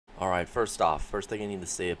Alright, first thing I need to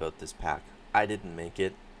say about this pack. I didn't make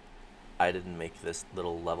it. I didn't make this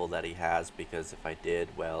little level that he has, because if I did,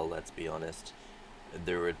 well, let's be honest,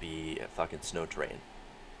 there would be a fucking snow train.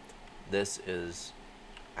 This is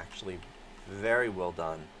actually very well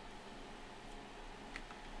done.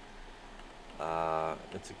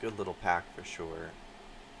 It's a good little pack for sure.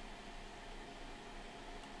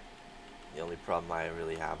 The only problem I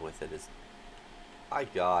really have with it is, my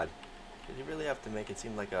god, did you really have to make it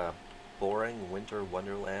seem like a boring winter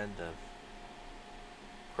wonderland of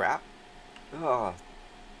crap? Ugh,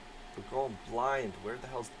 we're going blind. Where the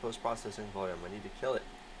hell's the post-processing volume? I need to kill it.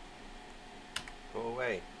 Go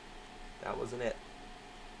away. That wasn't it.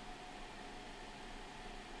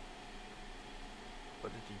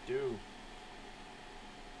 What did he do?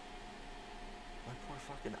 My poor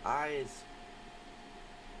fucking eyes.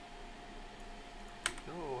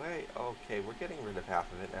 Go away. Okay, we're getting rid of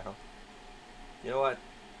half of it now. You know what?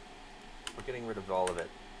 We're getting rid of all of it.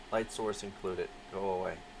 Light source included. Go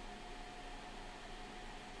away.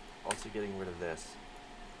 Also getting rid of this.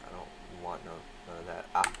 I don't want none of that.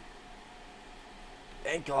 Ah.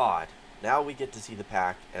 Thank God. Now we get to see the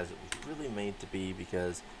pack as it was really made to be,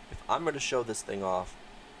 because if I'm going to show this thing off,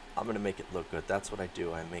 I'm going to make it look good. That's what I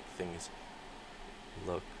do. I make things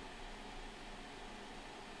look.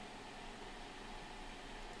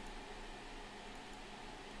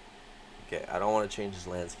 Okay, I don't want to change his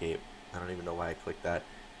landscape. I don't even know why I clicked that.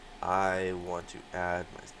 I want to add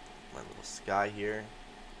my little sky here.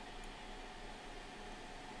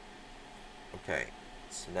 Okay,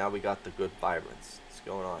 so now we got the good vibrance. It's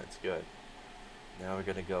going on, it's good. Now we're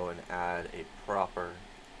going to go and add a proper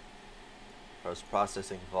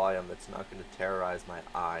post-processing volume that's not going to terrorize my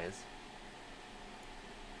eyes.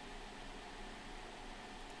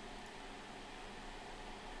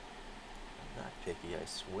 I'm not picky, I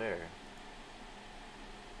swear.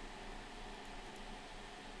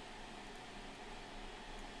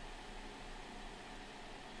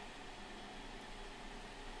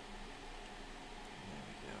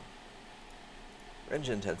 Range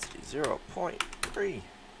intensity 0.3.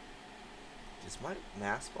 Is my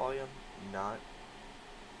mass volume not?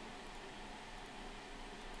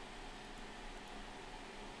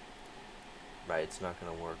 Right, it's not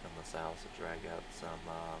going to work unless I also drag out some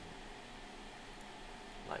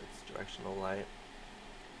lights. Directional light,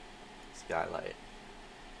 skylight.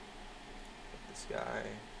 Get the sky.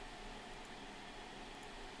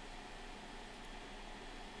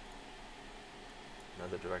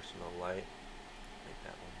 Another directional light. Make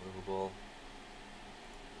that one movable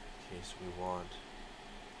in case we want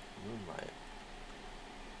moonlight.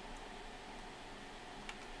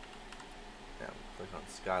 Now click on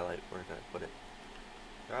skylight. Where did I put it?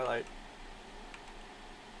 Skylight.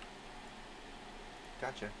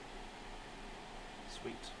 Gotcha.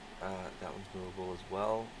 Sweet. That one's movable as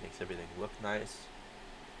well. Makes everything look nice.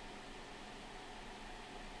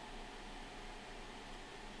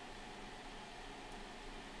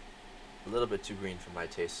 A little bit too green for my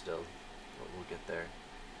taste still, but we'll get there.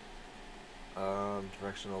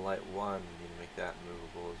 Directional light 1, we need to make that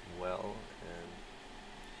movable as well, and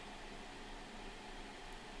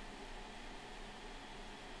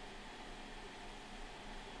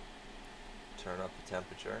turn up the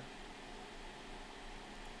temperature.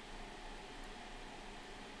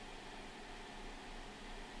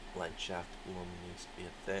 Light shaft bloom needs to be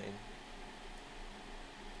a thing.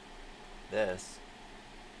 This.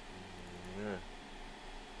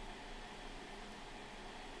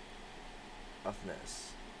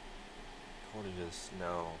 Roughness. According to the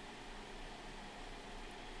snow.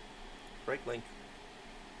 Break link.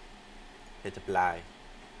 Hit apply.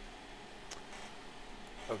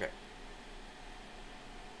 Okay.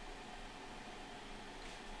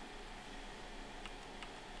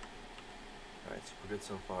 Alright, so we're good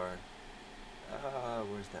so far.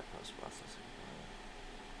 Where's that post-processing?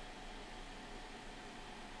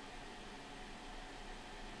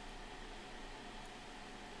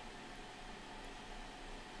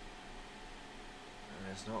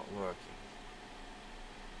 It's not working.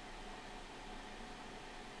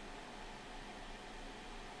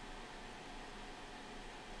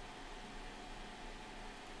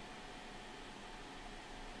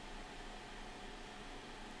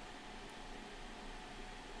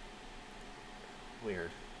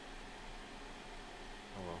 Weird.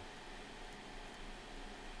 Oh well.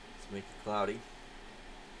 Let's make it cloudy.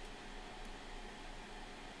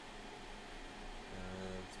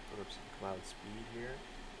 Let's put up some cloud speed here.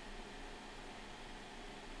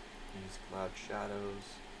 Use cloud shadows.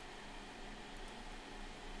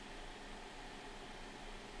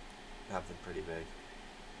 Have them pretty big.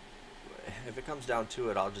 if it comes down to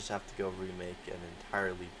it, I'll just have to go remake an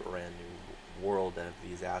entirely brand new world out of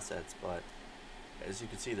these assets. But as you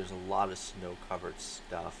can see, there's a lot of snow-covered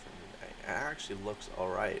stuff, and it actually looks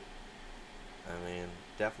alright. I mean,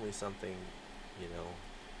 definitely something, you know,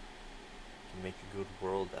 can make a good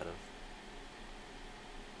world out of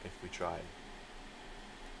if we tried.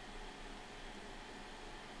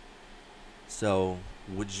 So,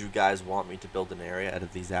 would you guys want me to build an area out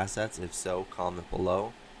of these assets? If so, comment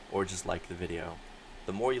below, or just like the video.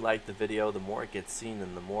 The more you like the video, the more it gets seen,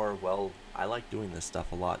 and the more, well, I like doing this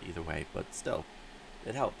stuff a lot either way, but still,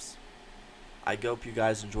 it helps. I hope you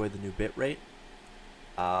guys enjoy the new bitrate.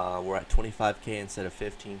 We're at 25K instead of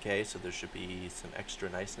 15K, so there should be some extra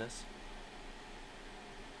niceness.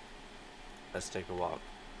 Let's take a walk.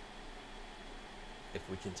 If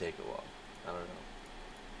we can take a walk. I don't know.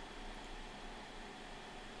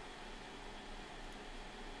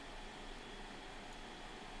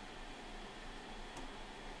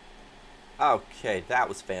 Okay, that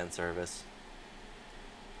was fan service.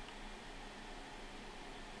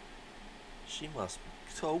 She must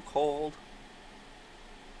be so cold.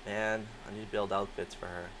 Man, I need to build outfits for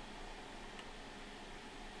her.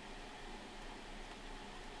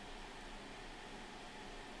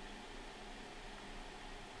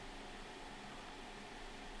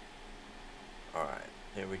 Alright,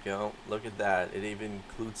 here we go. Look at that. It even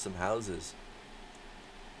includes some houses.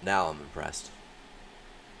 Now I'm impressed.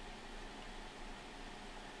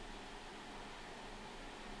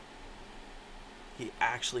 He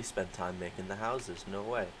actually spent time making the houses. No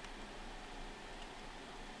way.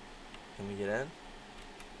 Can we get in?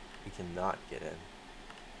 We cannot get in.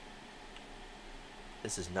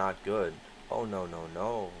 This is not good. Oh, no, no,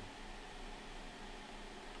 no.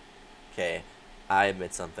 Okay, I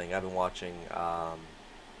admit something. I've been watching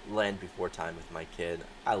Land Before Time with my kid.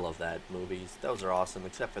 I love that movies. Those are awesome,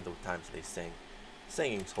 except for the times they sing.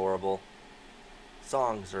 Singing's horrible.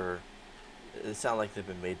 Songs they sound like they've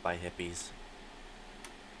been made by hippies.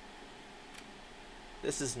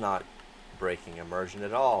 This is not breaking immersion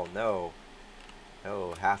at all. No.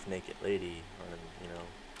 No, half-naked lady, or, you know,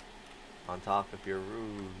 on top of your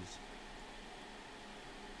ruse.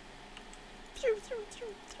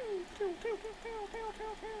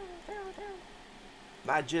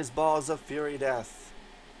 My jizz balls of fury death.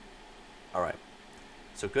 Alright.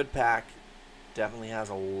 So good pack. Definitely has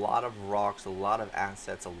a lot of rocks, a lot of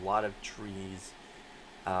assets, a lot of trees.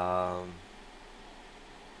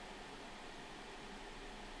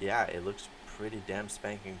 Yeah, it looks pretty damn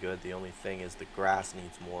spanking good. The only thing is the grass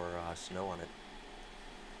needs more snow on it.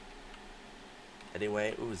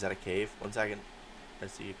 Anyway, ooh, is that a cave? 1 second. I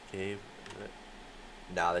see a cave.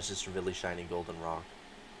 Nah, that's just really shiny golden rock.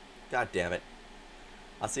 God damn it.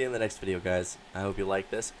 I'll see you in the next video, guys. I hope you like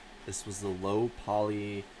this. This was the low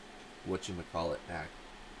poly, whatchamacallit pack.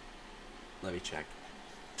 Let me check.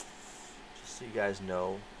 Just so you guys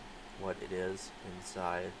know what it is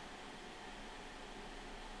inside.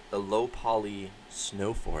 The low poly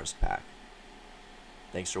snow forest pack.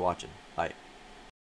 Thanks for watching. Bye.